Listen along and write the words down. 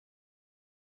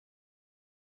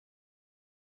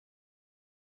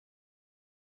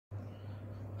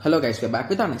Hello guys, we're back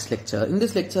with our next lecture. In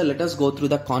this lecture, let us go through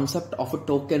the concept of a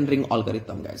token ring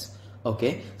algorithm, guys.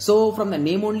 Okay, so from the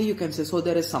name only you can say, so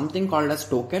there is something called as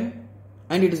token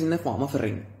and it is in the form of a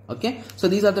ring. Okay, so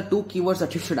these are the two keywords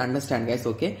that you should understand, guys.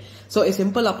 Okay, so a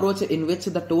simple approach in which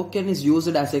the token is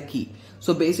used as a key.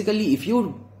 So basically, if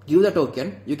you give the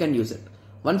token, you can use it.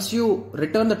 Once you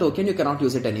return the token, you cannot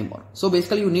use it anymore. So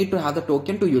basically you need to have the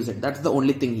token to use it. That's the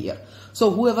only thing here.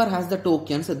 So whoever has the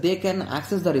tokens, they can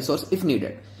access the resource if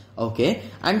needed. Okay.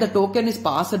 And the token is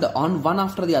passed on one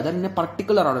after the other in a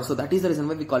particular order. So that is the reason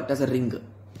why we call it as a ring.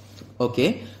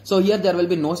 Okay. So here there will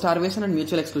be no starvation and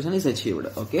mutual exclusion is achieved.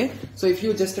 Okay. So if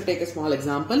you just take a small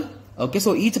example. Okay.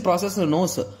 So each processor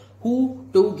knows who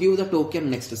to give the token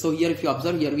next. So here if you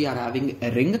observe, here we are having a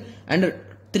ring and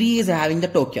 3 is having the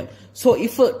token. So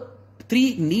if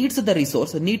 3 needs the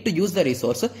resource, need to use the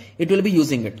resource, it will be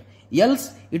using it.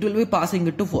 Else it will be passing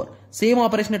it to 4. Same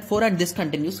operation at 4 and this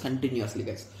continues continuously,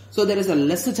 guys. So there is a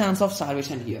less chance of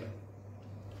starvation here.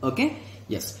 Okay.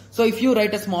 Yes. So if you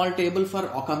write a small table for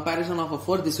a comparison of a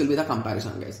 4, this will be the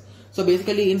comparison, guys. So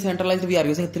basically in centralized we are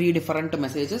using 3 different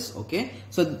messages. Okay.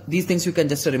 So these things you can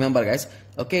just remember, guys.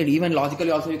 Okay. Even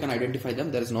logically also you can identify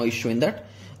them. There is no issue in that.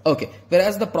 Okay.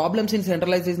 Whereas the problems in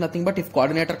centralized is nothing but if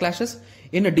coordinator clashes.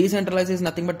 In a decentralized is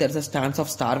nothing but there is a stance of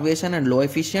starvation and low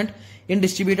efficient. In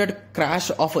distributed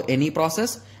crash of any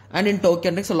process. And in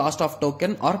token rings, a loss of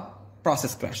token or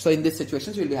process crash. So in these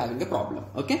situations you will be having a problem.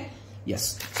 Okay.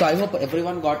 Yes. So I hope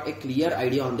everyone got a clear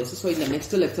idea on this. So in the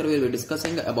next lecture we will be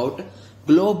discussing about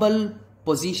global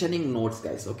positioning nodes,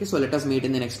 guys. Okay. So let us meet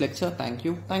in the next lecture. Thank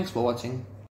you. Thanks for watching.